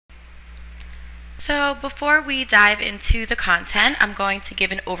So before we dive into the content, I'm going to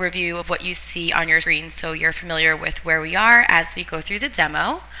give an overview of what you see on your screen so you're familiar with where we are as we go through the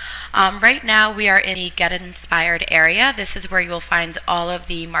demo. Right now we are in the Get Inspired area. This is where you will find all of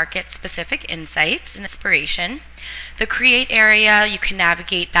the market-specific insights and inspiration. The Create area, you can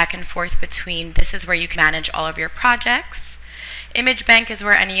navigate back and forth between. This is where you can manage all of your projects. Image Bank is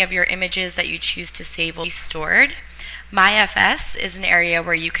where any of your images that you choose to save will be stored. MyFS is an area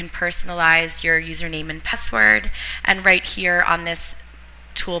where you can personalize your username and password, and right here on this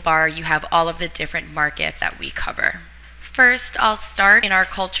toolbar you have all of the different markets that we cover. First, I'll start in our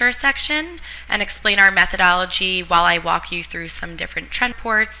culture section and explain our methodology while I walk you through some different trend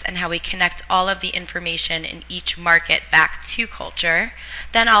reports and how we connect all of the information in each market back to culture.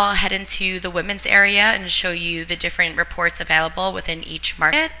 Then I'll head into the women's area and show you the different reports available within each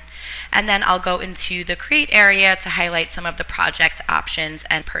market. And then I'll go into the Create area to highlight some of the project options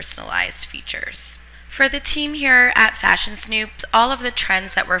and personalized features. For the team here at Fashion Snoops, all of the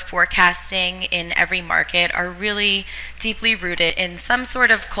trends that we're forecasting in every market are really deeply rooted in some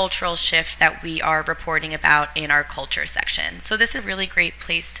sort of cultural shift that we are reporting about in our culture section. So this is a really great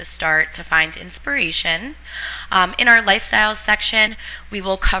place to start to find inspiration. In our lifestyle section, we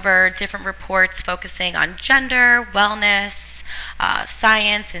will cover different reports focusing on gender, wellness,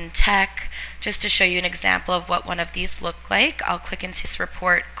 science, and tech. Just to show you an example of what one of these look like, I'll click into this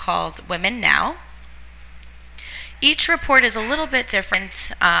report called Women Now. Each report is a little bit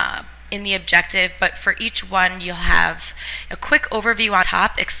different in the objective, but for each one you'll have a quick overview on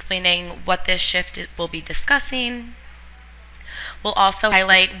top explaining what this shift will be discussing. We'll also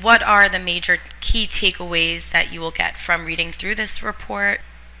highlight what are the major key takeaways that you will get from reading through this report.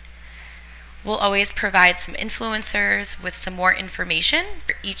 We'll always provide some influencers with some more information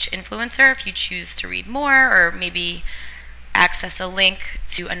for each influencer if you choose to read more or maybe access a link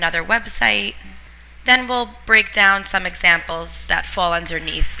to another website. Then we'll break down some examples that fall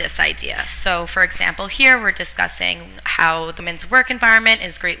underneath this idea. So for example, here we're discussing how the women's work environment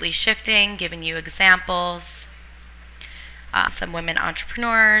is greatly shifting, giving you examples, some women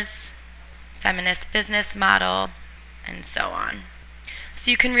entrepreneurs, feminist business model, and so on. So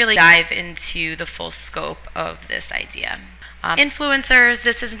you can really dive into the full scope of this idea. Influencers,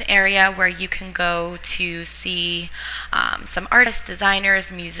 this is an area where you can go to see some artists,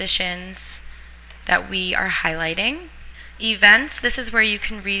 designers, musicians that we are highlighting. Events, this is where you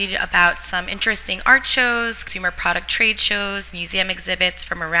can read about some interesting art shows, consumer product trade shows, museum exhibits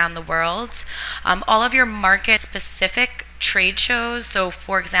from around the world. All of your market-specific trade shows, so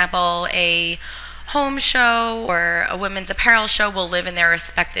for example, a home show or a women's apparel show will live in their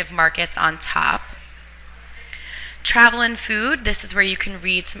respective markets on top. Travel and food, this is where you can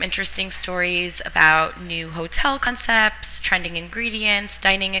read some interesting stories about new hotel concepts, trending ingredients,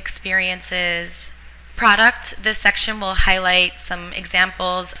 dining experiences. Product, this section will highlight some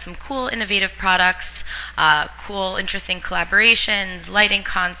examples, some cool innovative products, cool interesting collaborations, lighting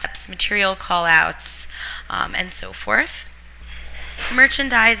concepts, material callouts, and so forth.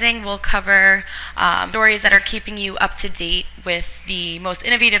 Merchandising will cover stories that are keeping you up to date with the most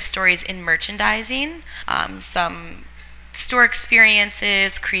innovative stories in merchandising, some store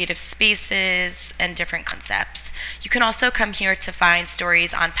experiences, creative spaces, and different concepts. You can also come here to find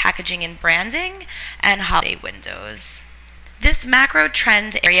stories on packaging and branding and holiday windows. This macro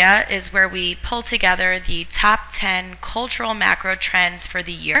trend area is where we pull together the top 10 cultural macro trends for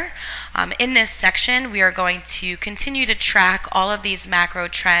the year. In this section, we are going to continue to track all of these macro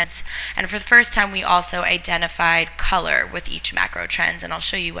trends, and for the first time, we also identified color with each macro trend, and I'll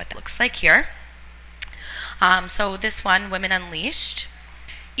show you what that looks like here. So this one, Women Unleashed.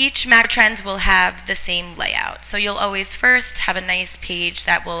 Each macro trend will have the same layout. So you'll always first have a nice page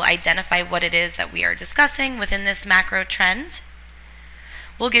that will identify what it is that we are discussing within this macro trend.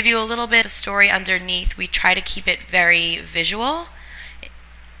 We'll give you a little bit of story underneath. We try to keep it very visual.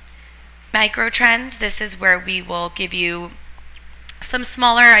 Micro trends, this is where we will give you some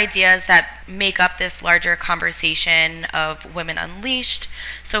smaller ideas that make up this larger conversation of Women Unleashed.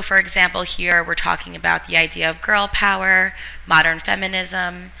 So for example, here we're talking about the idea of girl power, modern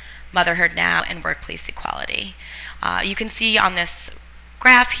feminism, motherhood now, and workplace equality. You can see on this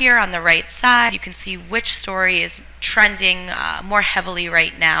graph here on the right side, you can see which story is trending more heavily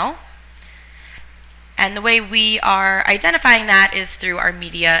right now. And the way we are identifying that is through our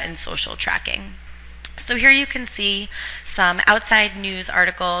media and social tracking. So here you can see some outside news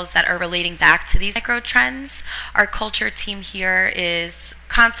articles that are relating back to these micro trends. Our culture team here is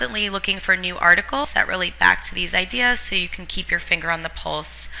constantly looking for new articles that relate back to these ideas so you can keep your finger on the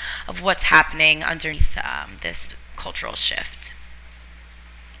pulse of what's happening underneath this cultural shift.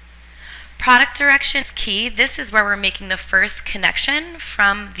 Product direction is key. This is where we're making the first connection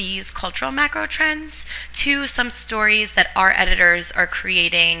from these cultural macro trends to some stories that our editors are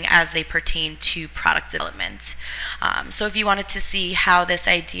creating as they pertain to product development. So if you wanted to see how this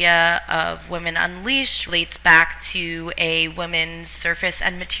idea of Women Unleashed relates back to a women's surface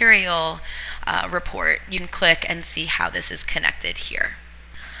and material report, you can click and see how this is connected here.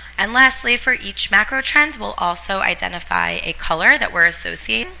 And lastly, for each macro trend, we'll also identify a color that we're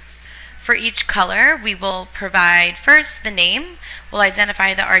associating. For each color, we will provide first the name. We'll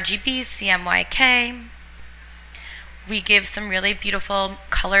identify the RGB, CMYK. We give some really beautiful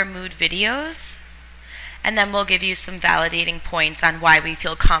color mood videos. And then we'll give you some validating points on why we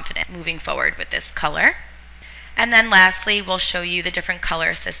feel confident moving forward with this color. And then lastly, we'll show you the different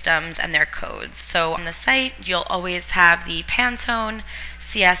color systems and their codes. So on the site, you'll always have the Pantone,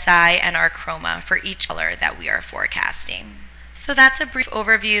 CSI, and our chroma for each color that we are forecasting. So that's a brief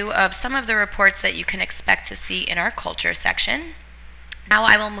overview of some of the reports that you can expect to see in our culture section. Now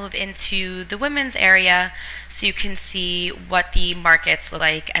I will move into the women's area so you can see what the markets look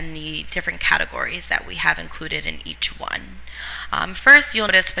like and the different categories that we have included in each one. First, you'll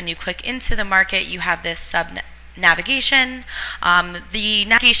notice when you click into the market, you have this navigation. The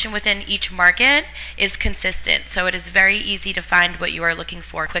navigation within each market is consistent, so it is very easy to find what you are looking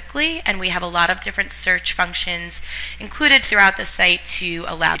for quickly, and we have a lot of different search functions included throughout the site to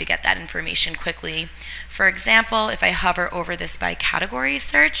allow you to get that information quickly. For example, if I hover over this by category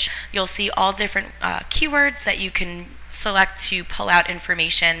search, you'll see all different keywords that you can select to pull out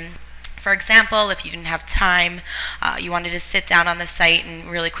information. For example, if you didn't have time, you wanted to sit down on the site and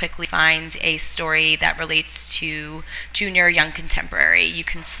really quickly find a story that relates to junior young contemporary, you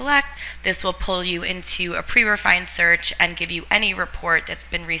can select. This will pull you into a pre-refined search and give you any report that's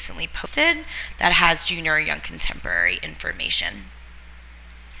been recently posted that has junior young contemporary information.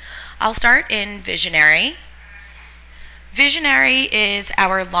 I'll start in Visionary. Visionary is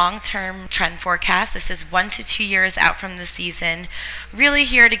our long-term trend forecast. This is 1 to 2 years out from the season. Really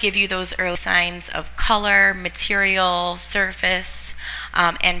here to give you those early signs of color, material, surface,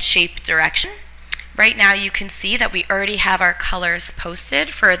 and shape direction. Right now you can see that we already have our colors posted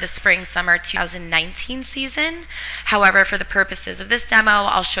for the spring-summer 2019 season. However, for the purposes of this demo,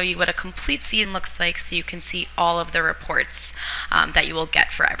 I'll show you what a complete season looks like so you can see all of the reports that you will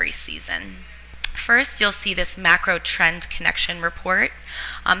get for every season. First, you'll see this macro trend connection report.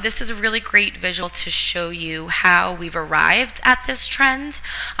 This is a really great visual to show you how we've arrived at this trend.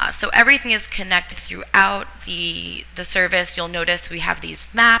 So everything is connected throughout the service. You'll notice we have these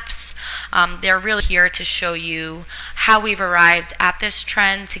maps. They're really here to show you how we've arrived at this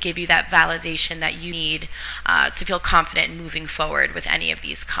trend to give you that validation that you need to feel confident in moving forward with any of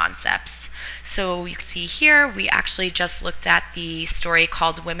these concepts. So you can see here, we actually just looked at the story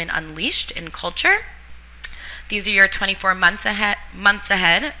called Women Unleashed in Culture. These are your 24 months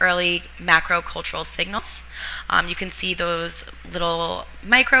ahead early macro cultural signals. You can see those little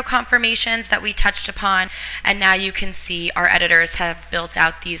micro confirmations that we touched upon, and now you can see our editors have built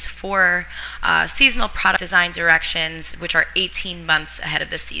out these 4 seasonal product design directions, which are 18 months ahead of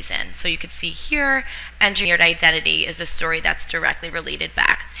the season. So you can see here, Engineered Identity is the story that's directly related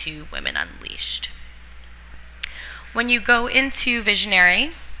back to Women Unleashed. When you go into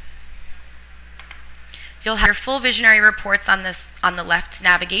Visionary, you'll have your full Visionary reports on the left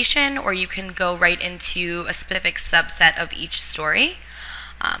navigation, or you can go right into a specific subset of each story.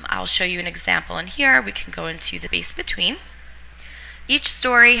 I'll show you an example in here. We can go into the space between. Each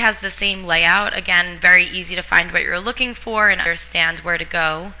story has the same layout. Again, very easy to find what you're looking for and understand where to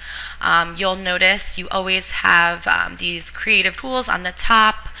go. You'll notice you always have these creative tools on the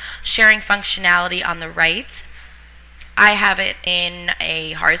top, sharing functionality on the right. I have it in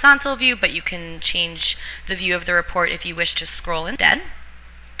a horizontal view, but you can change the view of the report if you wish to scroll instead.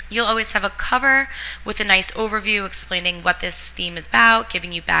 You'll always have a cover with a nice overview explaining what this theme is about,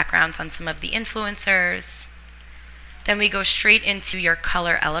 giving you backgrounds on some of the influencers. Then we go straight into your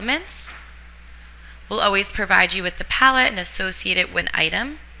color elements. We'll always provide you with the palette and associate it with an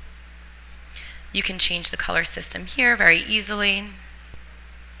item. You can change the color system here very easily.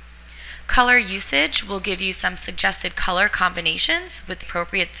 Color usage will give you some suggested color combinations with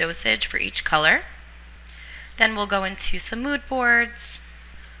appropriate dosage for each color. Then we'll go into some mood boards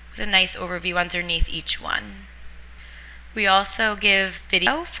with a nice overview underneath each one. We also give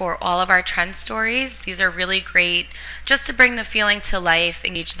video for all of our trend stories. These are really great just to bring the feeling to life,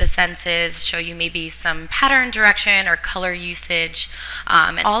 engage the senses, show you maybe some pattern direction or color usage.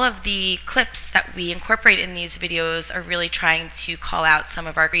 And all of the clips that we incorporate in these videos are really trying to call out some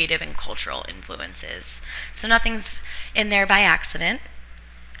of our creative and cultural influences. So nothing's in there by accident.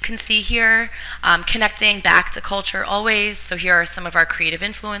 You can see here connecting back to culture always. So here are some of our creative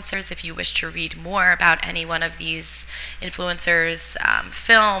influencers if you wish to read more about any one of these influencers,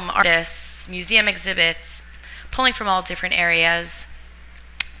 film artists, museum exhibits, pulling from all different areas.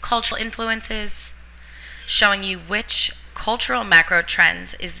 Cultural influences, showing you which cultural macro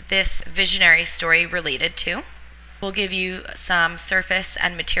trends is this visionary story related to. We'll give you some surface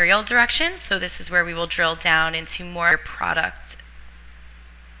and material directions. So this is where we will drill down into more product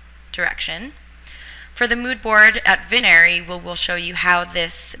direction. For the mood board at Visionary, we'll show you how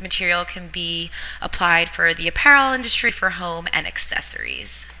this material can be applied for the apparel industry, for home and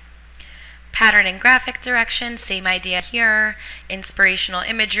accessories. Pattern and graphic direction, same idea here. Inspirational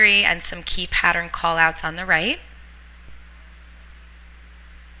imagery and some key pattern callouts on the right.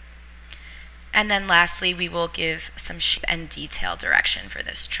 And then lastly, we will give some shape and detail direction for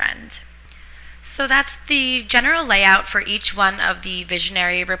this trend. So that's the general layout for each one of the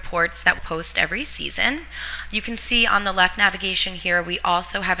visionary reports that we post every season. You can see on the left navigation here, we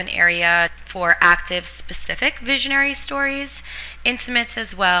also have an area for active specific visionary stories, intimates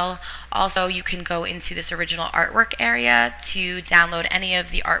as well. Also, you can go into this original artwork area to download any of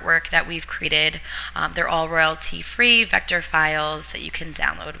the artwork that we've created. They're all royalty-free vector files that you can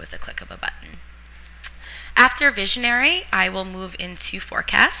download with a click of a button. After visionary, I will move into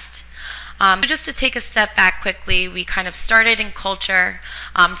forecast. Just to take a step back quickly, we kind of started in culture.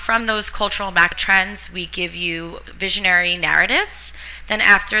 From those cultural macro trends, we give you visionary narratives. Then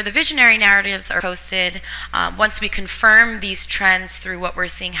after the visionary narratives are posted, once we confirm these trends through what we're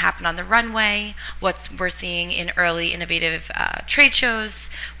seeing happen on the runway, what we're seeing in early innovative trade shows,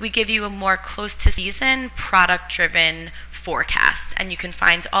 we give you a more close to season product-driven forecast. And you can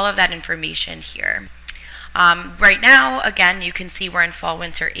find all of that information here. Right now, again, you can see we're in fall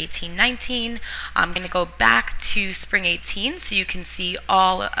winter 18-19. I'm going to go back to spring 18 so you can see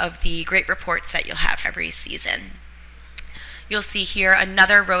all of the great reports that you'll have every season. You'll see here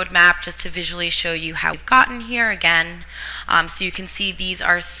another roadmap just to visually show you how we've gotten here again. So you can see these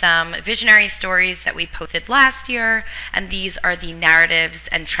are some visionary stories that we posted last year, and these are the narratives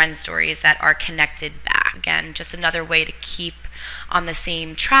and trend stories that are connected back. Again, just another way to keep on the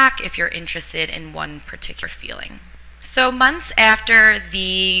same track if you're interested in one particular feeling. So months after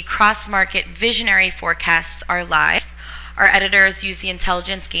the cross-market visionary forecasts are live, our editors use the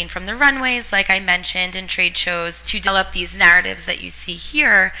intelligence gained from the runways, like I mentioned, in trade shows to develop these narratives that you see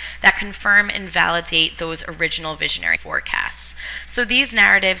here that confirm and validate those original visionary forecasts. So these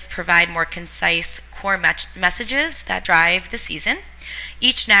narratives provide more concise core messages that drive the season.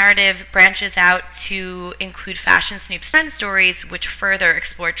 Each narrative branches out to include Fashion Snoops trend stories, which further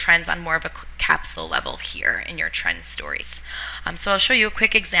explore trends on more of a capsule level here in your trend stories. So I'll show you a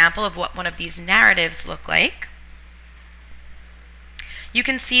quick example of what one of these narratives look like. You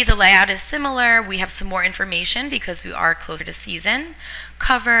can see the layout is similar. We have some more information because we are closer to season.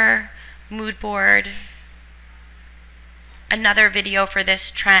 Cover, mood board, another video for this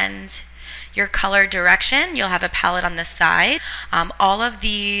trend. Your color direction, you'll have a palette on the side. All of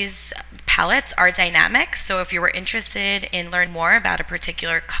these palettes are dynamic, so if you were interested in learning more about a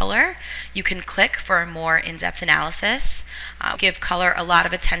particular color, you can click for a more in-depth analysis. Give color a lot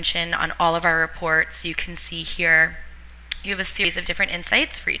of attention on all of our reports. You can see here you have a series of different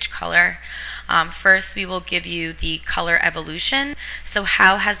insights for each color. First, we will give you the color evolution. So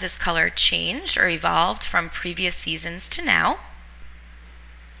how has this color changed or evolved from previous seasons to now?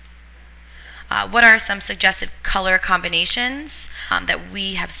 What are some suggested color combinations that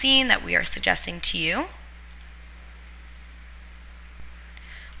we have seen that we are suggesting to you?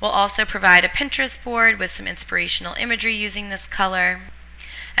 We'll also provide a Pinterest board with some inspirational imagery using this color.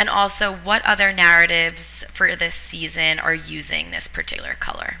 And also what other narratives for this season are using this particular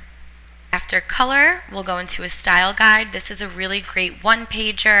color. After color, we'll go into a style guide. This is a really great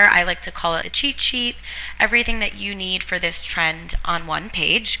one-pager. I like to call it a cheat sheet. Everything that you need for this trend on one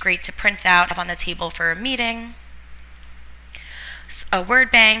page. Great to print out, have on the table for a meeting. A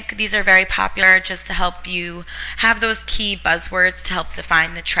word bank. These are very popular just to help you have those key buzzwords to help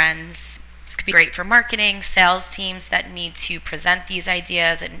define the trends. This could be great for marketing, sales teams that need to present these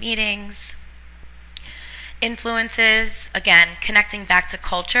ideas at meetings. Influences, again, connecting back to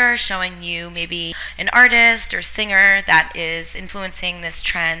culture, showing you maybe an artist or singer that is influencing this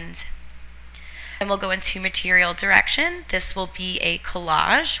trend. And we'll go into material direction. This will be a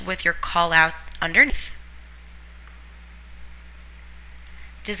collage with your call out underneath.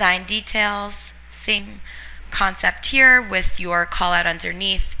 Design details, same concept here with your call out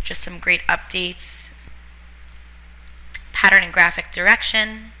underneath, just some great updates. Pattern and graphic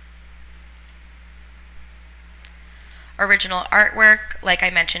direction. Original artwork, like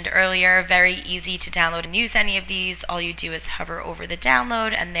I mentioned earlier, very easy to download and use any of these. All you do is hover over the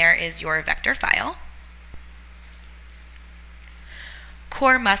download and there is your vector file.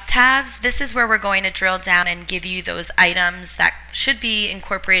 Core must-haves, this is where we're going to drill down and give you those items that should be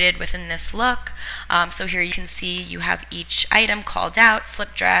incorporated within this look. So here you can see you have each item called out: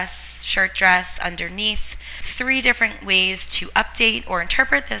 slip dress, shirt dress, underneath. 3 different ways to update or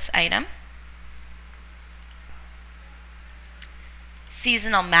interpret this item.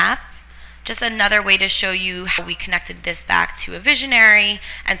 Seasonal map, just another way to show you how we connected this back to a visionary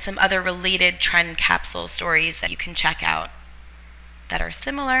and some other related trend capsule stories that you can check out that are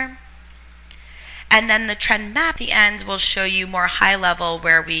similar. And then the trend map at the end will show you more high level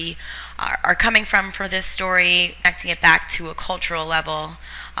where we are coming from for this story, connecting it back to a cultural level,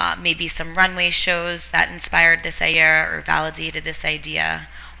 maybe some runway shows that inspired this idea or validated this idea,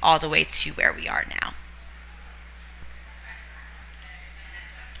 all the way to where we are now.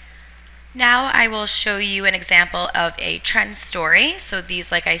 Now I will show you an example of a trend story. So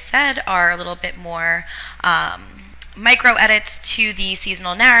these, like I said, are a little bit more micro edits to the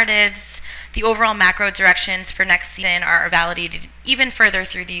seasonal narratives. The overall macro directions for next season are validated even further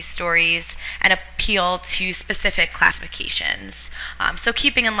through these stories and appeal to specific classifications. So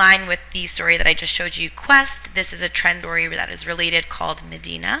keeping in line with the story that I just showed you, Quest, this is a trend story that is related called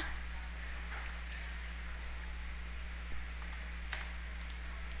Medina.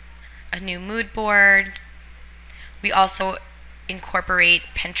 A new mood board. We also incorporate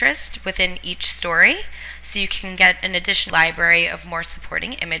Pinterest within each story, so you can get an additional library of more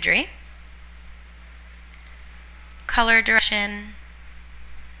supporting imagery. Color direction.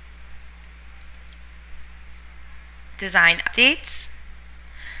 Design updates.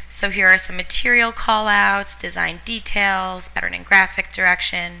 So here are some material callouts, design details, pattern and graphic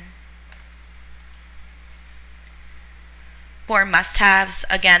direction. For must-haves,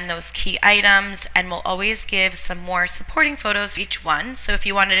 again, those key items, and we'll always give some more supporting photos for each one. So if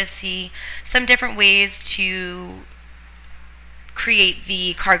you wanted to see some different ways to create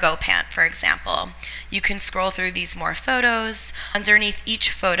the cargo pant, for example, you can scroll through these more photos. Underneath each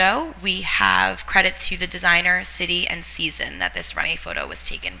photo, we have credit to the designer, city, and season that this runway photo was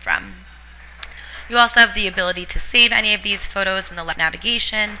taken from. You also have the ability to save any of these photos in the left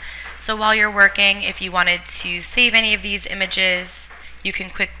navigation. So while you're working, if you wanted to save any of these images, you can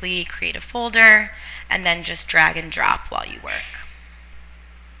quickly create a folder and then just drag and drop while you work.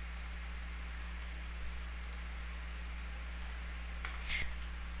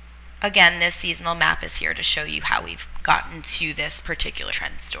 Again, this seasonal map is here to show you how we've gotten to this particular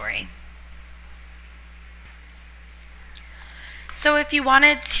trend story. So if you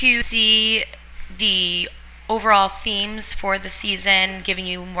wanted to see the overall themes for the season, giving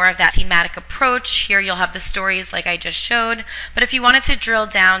you more of that thematic approach, here you'll have the stories like I just showed. But if you wanted to drill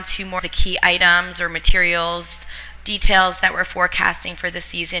down to more of the key items or materials, details that we're forecasting for the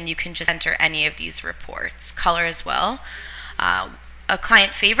season, you can just enter any of these reports. Color as well. A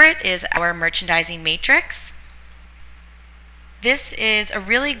client favorite is our merchandising matrix. This is a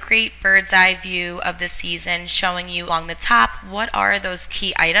really great bird's eye view of the season, showing you along the top what are those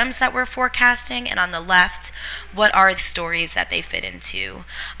key items that we're forecasting, and on the left, what are the stories that they fit into.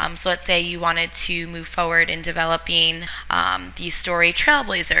 So let's say you wanted to move forward in developing the story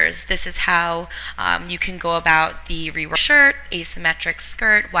Trailblazers. This is how you can go about the rework shirt, asymmetric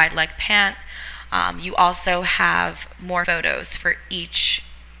skirt, wide leg pant. You also have more photos for each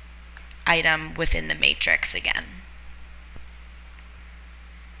item within the matrix again.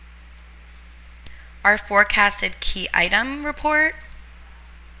 Our forecasted key item report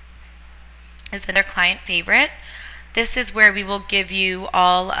is another client favorite. This is where we will give you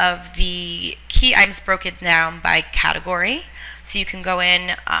all of the key items broken down by category. So you can go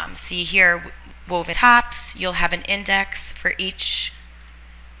in, see here, woven tops. You'll have an index for each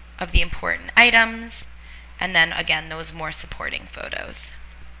of the important items, and then again, those more supporting photos.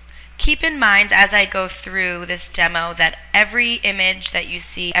 Keep in mind as I go through this demo that every image that you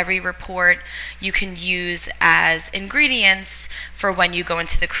see, every report, you can use as ingredients for when you go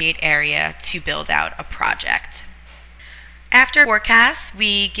into the create area to build out a project. After forecast,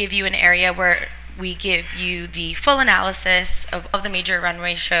 we give you an area where we give you the full analysis of the major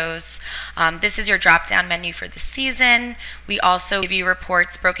runway shows. This is your drop-down menu for the season. We also give you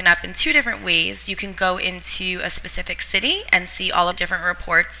reports broken up in 2 different ways. You can go into a specific city and see all of the different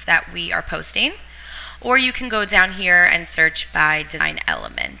reports that we are posting, or you can go down here and search by design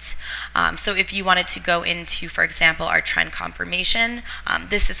element. So if you wanted to go into, for example, our trend confirmation,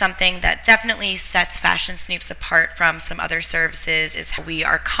 this is something that definitely sets Fashion Snoops apart from some other services, is how we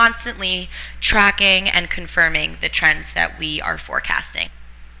are constantly tracking and confirming the trends that we are forecasting.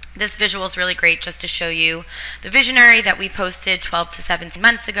 This visual is really great just to show you the visionary that we posted 12 to 17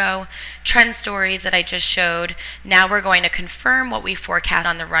 months ago, trend stories that I just showed. Now we're going to confirm what we forecast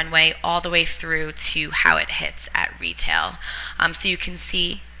on the runway all the way through to how it hits at retail. So you can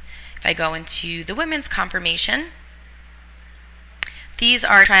see, if I go into the women's confirmation, these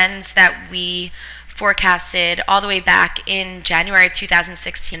are trends that we forecasted all the way back in January of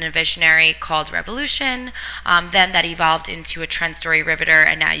 2016 in a visionary called Revolution. Then that evolved into a trend story riveter,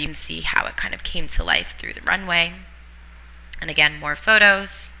 and now you can see how it kind of came to life through the runway. And again, more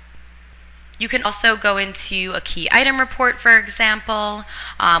photos. You can also go into a key item report, for example,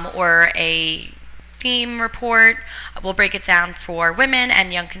 or a theme report. We'll break it down for women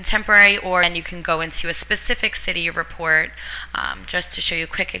and young contemporary, or then you can go into a specific city report. Just to show you a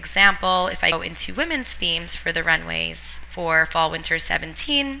quick example, if I go into women's themes for the runways for fall winter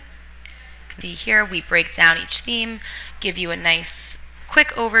 17, you can see here we break down each theme, give you a nice quick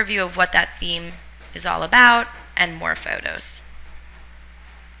overview of what that theme is all about, and more photos.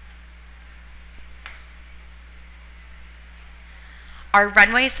 Our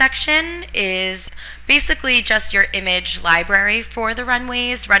runway section is basically just your image library for the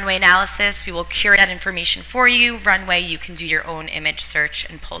runways. Runway analysis, we will curate that information for you. Runway, you can do your own image search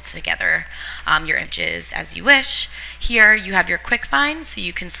and pull together your images as you wish. Here you have your quick find, so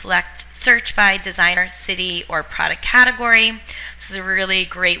you can select search by designer, city, or product category. This is a really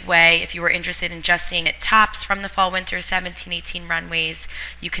great way if you were interested in just seeing knit tops from the fall winter 17-18 runways.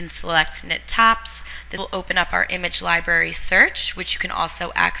 You can select knit tops. This will open up our image library search, which you can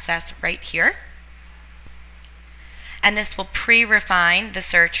also access right here. And this will pre-refine the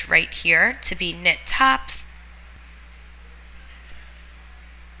search right here to be knit tops,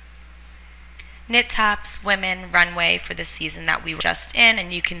 women, runway for the season that we were just in,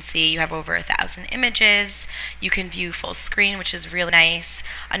 and you can see you have over 1,000 images. You can view full screen, which is really nice.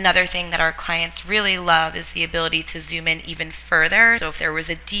 Another thing that our clients really love is the ability to zoom in even further. So if there was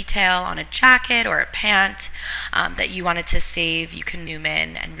a detail on a jacket or a pant that you wanted to save, you can zoom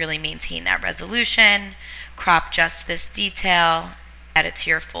in and really maintain that resolution. Crop just this detail, add it to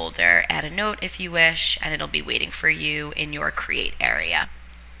your folder, add a note if you wish, and it'll be waiting for you in your create area.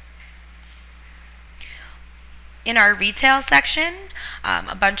 In our retail section,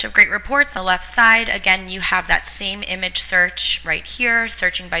 a bunch of great reports on the left side. Again, you have that same image search right here,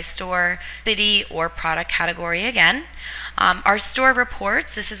 searching by store, city, or product category again. Our store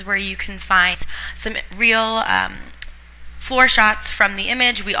reports, this is where you can find some real floor shots from the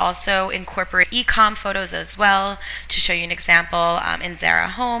image. We also incorporate e-com photos as well. To show you an example, in Zara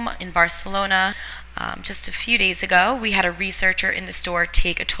Home in Barcelona, just a few days ago, we had a researcher in the store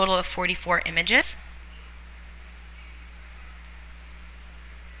take a total of 44 images.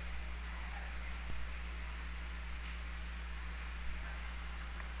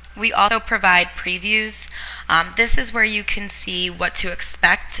 We also provide previews. This is where you can see what to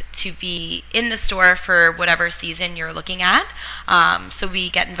expect to be in the store for whatever season you're looking at. So we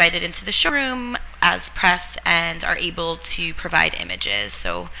get invited into the showroom as press and are able to provide images.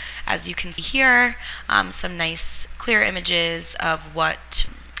 So as you can see here, some nice clear images of what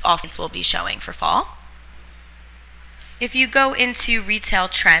all seasons will be showing for fall. If you go into retail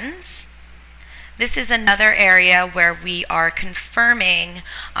trends, this is another area where we are confirming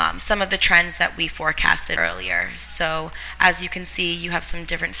some of the trends that we forecasted earlier. So as you can see, you have some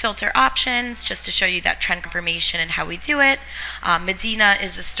different filter options just to show you that trend confirmation and how we do it. Medina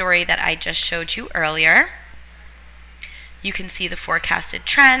is the story that I just showed you earlier. You can see the forecasted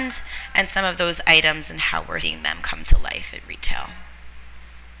trends and some of those items and how we're seeing them come to life at retail.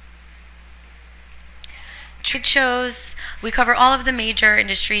 Trade shows, we cover all of the major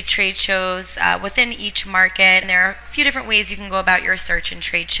industry trade shows within each market, and there are a few different ways you can go about your search and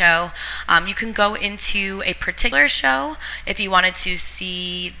trade show. You can go into a particular show if you wanted to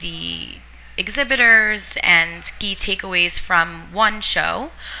see the exhibitors and key takeaways from one show,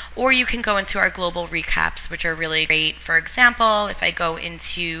 or you can go into our global recaps, which are really great. For example, if I go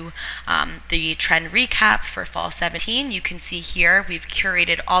into the trend recap for fall 17, you can see here we've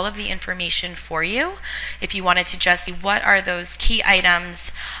curated all of the information for you. If you wanted to just see what are those key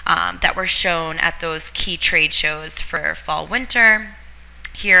items that were shown at those key trade shows for fall winter,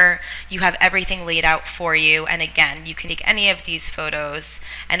 here you have everything laid out for you, and again, you can take any of these photos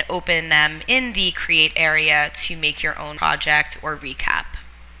and open them in the create area to make your own project or recap.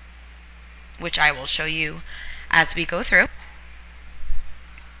 which I will show you as we go through.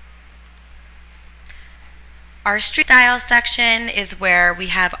 Our street style section is where we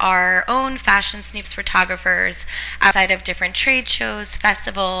have our own fashion snoops photographers outside of different trade shows,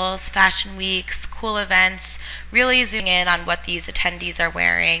 festivals, fashion weeks, cool events, really zooming in on what these attendees are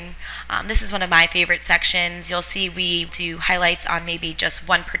wearing. This is one of my favorite sections. You'll see we do highlights on maybe just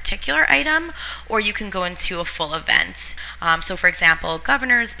one particular item, or you can go into a full event. So for example,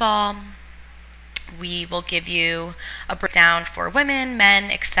 Governor's Ball. We will give you a breakdown for women,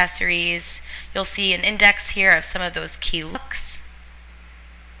 men, accessories. You'll see an index here of some of those key looks,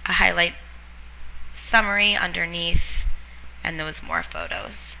 a highlight summary underneath, and those more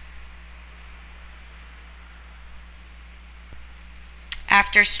photos.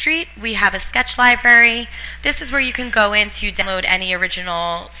 After street, we have a sketch library. This is where you can go in to download any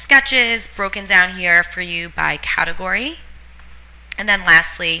original sketches broken down here for you by category. And then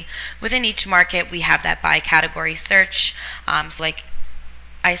lastly, within each market, we have that by category search. So like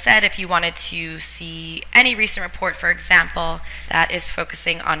I said, if you wanted to see any recent report, for example, that is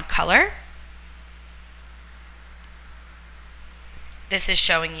focusing on color, this is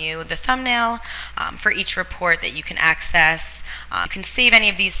showing you the thumbnail for each report that you can access. You can save any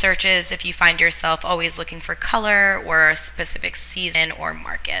of these searches if you find yourself always looking for color or a specific season or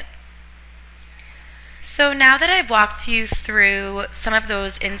market. So now that I've walked you through some of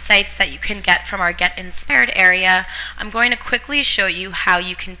those insights that you can get from our Get Inspired area, I'm going to quickly show you how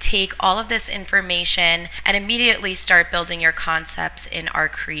you can take all of this information and immediately start building your concepts in our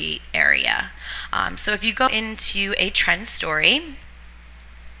Create area. So if you go into a trend story,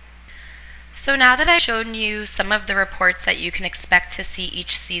 so now that I've shown you some of the reports that you can expect to see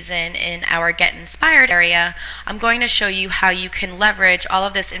each season in our Get Inspired area, I'm going to show you how you can leverage all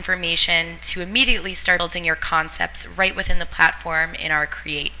of this information to immediately start building your concepts right within the platform in our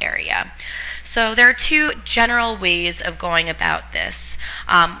Create area. So there are two general ways of going about this.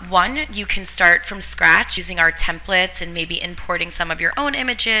 One, you can start from scratch using our templates and maybe importing some of your own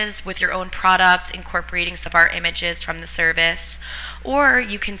images with your own product, incorporating some of our images from the service. Or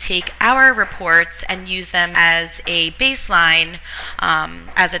you can take our reports and use them as a baseline,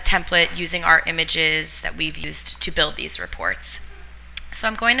 as a template using our images that we've used to build these reports. So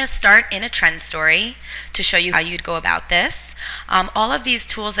I'm going to start in a trend story to show you how you'd go about this. All of these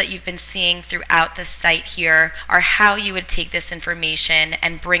tools that you've been seeing throughout the site here are how you would take this information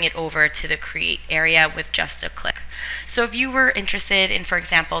and bring it over to the Create area with just a click. So if you were interested in, for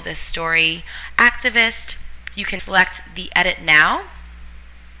example, this story, activist, you can select the Edit Now.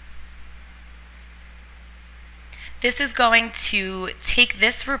 This is going to take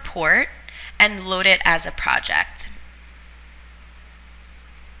this report and load it as a project.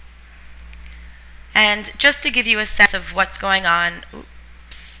 And just to give you a sense of what's going on,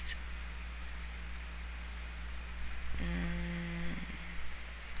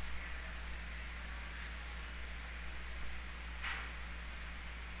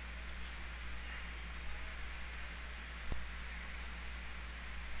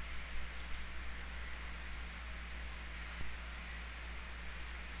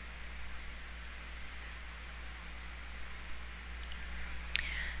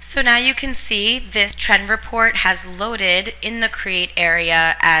 so now you can see this trend report has loaded in the Create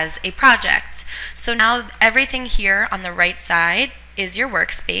area as a project. So now everything here on the right side is your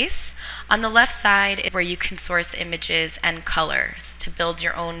workspace. On the left side is where you can source images and colors to build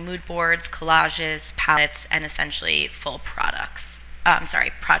your own mood boards, collages, palettes, and essentially full projects.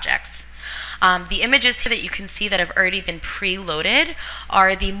 The images here that you can see that have already been preloaded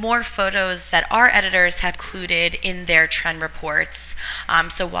are the more photos that our editors have included in their trend reports.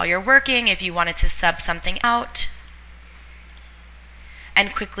 So while you're working, if you wanted to sub something out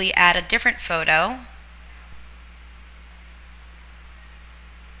and quickly add a different photo,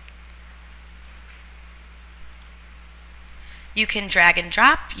 you can drag and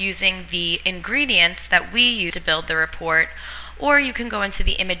drop using the ingredients that we use to build the report, or you can go into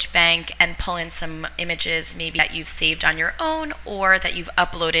the image bank and pull in some images maybe that you've saved on your own or that you've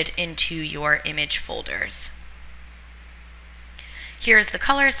uploaded into your image folders. Here's the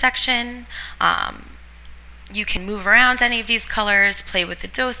color section. You can move around any of these colors, play with the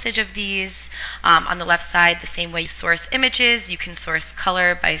dosage of these. On the left side, the same way you source images, you can source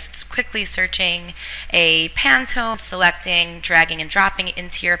color by quickly searching a Pantone, selecting, dragging and dropping it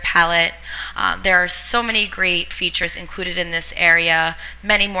into your palette. There are so many great features included in this area,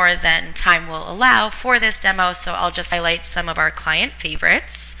 many more than time will allow for this demo, so I'll just highlight some of our client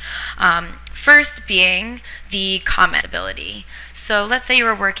favorites. First being the comment ability. So let's say you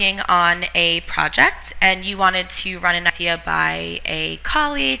were working on a project and you wanted to run an idea by a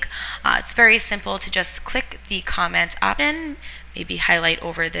colleague. It's very simple to just click the comment option, maybe highlight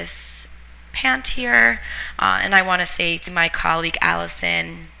over this pant here, and I want to say to my colleague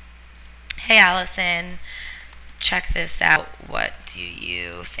Allison, hey Allison, check this out, what do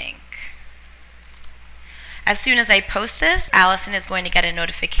you think? As soon as I post this, Allison is going to get a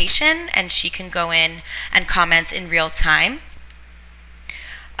notification and she can go in and comment in real time.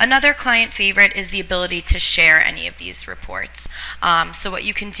 Another client favorite is the ability to share any of these reports. So what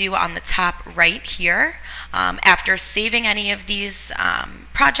you can do on the top right here, after saving any of these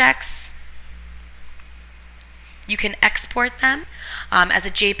projects, you can export them as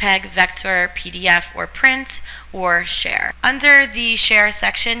a JPEG, vector, PDF, or print, or share. Under the share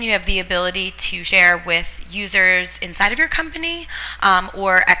section, you have the ability to share with users inside of your company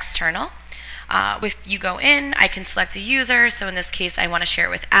or external. If you go in, I can select a user. So in this case, I want to share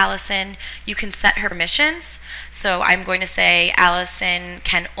it with Allison. You can set her permissions. So I'm going to say Allison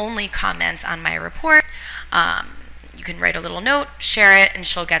can only comment on my report. You can write a little note, share it, and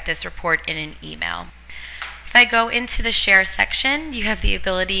she'll get this report in an email. If I go into the share section, you have the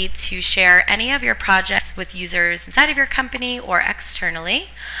ability to share any of your projects with users inside of your company or externally.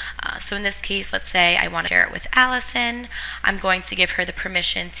 So in this case, let's say I want to share it with Allison. I'm going to give her the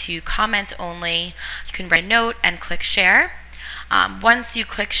permission to comment only. You can write a note and click share. Once you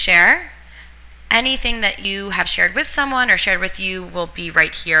click share, anything that you have shared with someone or shared with you will be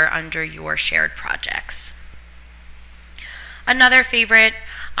right here under your shared projects. Another favorite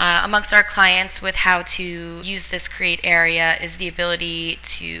amongst our clients with how to use this create area is the ability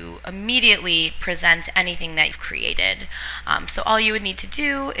to immediately present anything that you've created. So all you would need to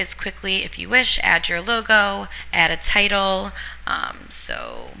do is quickly, if you wish, add your logo, add a title,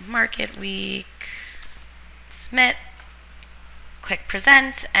 so Market Week, submit, click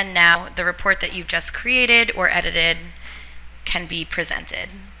present, and now the report that you've just created or edited can be presented.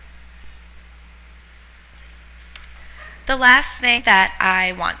 The last thing that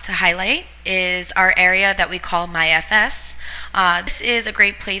I want to highlight is our area that we call MyFS. This is a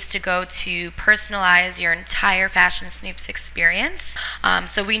great place to go to personalize your entire Fashion Snoops experience.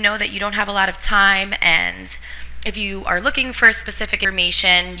 So we know that you don't have a lot of time, and if you are looking for specific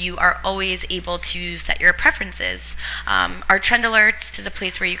information, you are always able to set your preferences. Our Trend Alerts is a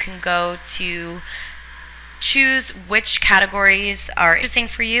place where you can go to choose which categories are interesting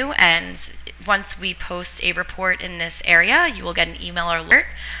for you, and once we post a report in this area, you will get an email alert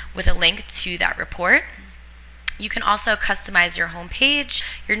with a link to that report. You can also customize your home page,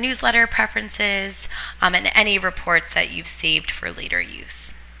 your newsletter preferences, and any reports that you've saved for later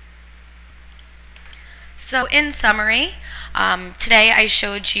use. So in summary, today I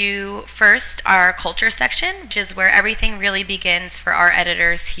showed you first our culture section, which is where everything really begins for our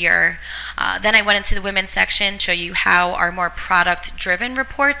editors here. Then I went into the women's section, show you how our more product-driven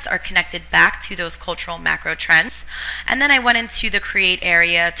reports are connected back to those cultural macro trends. And then I went into the create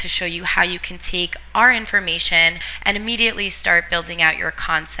area to show you how you can take our information and immediately start building out your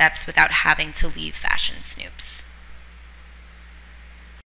concepts without having to leave Fashion Snoops.